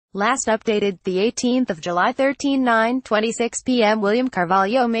Last updated, the 18th of July 13:26 p.m. William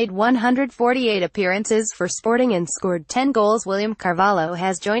Carvalho made 148 appearances for Sporting and scored 10 goals. William Carvalho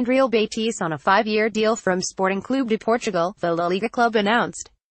has joined Real Betis on a 5-year deal from Sporting Clube de Portugal, the La Liga club announced.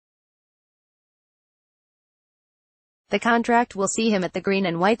 The contract will see him at the Green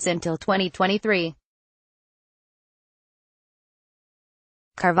and Whites until 2023.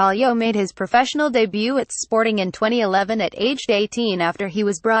 Carvalho made his professional debut at Sporting in 2011 at aged 18 after he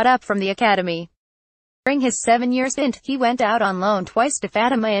was brought up from the academy. During his 7-year stint, he went out on loan twice to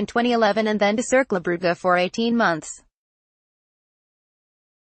Fatima in 2011 and then to Cercle Brugge for 18 months.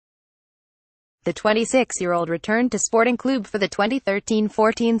 The 26-year-old returned to Sporting Clube for the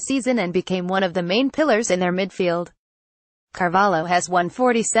 2013-14 season and became one of the main pillars in their midfield. Carvalho has won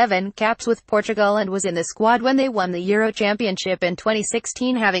 47 caps with Portugal and was in the squad when they won the Euro Championship in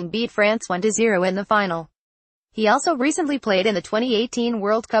 2016, having beat France 1-0 in the final. He also recently played in the 2018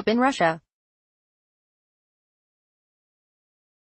 World Cup in Russia.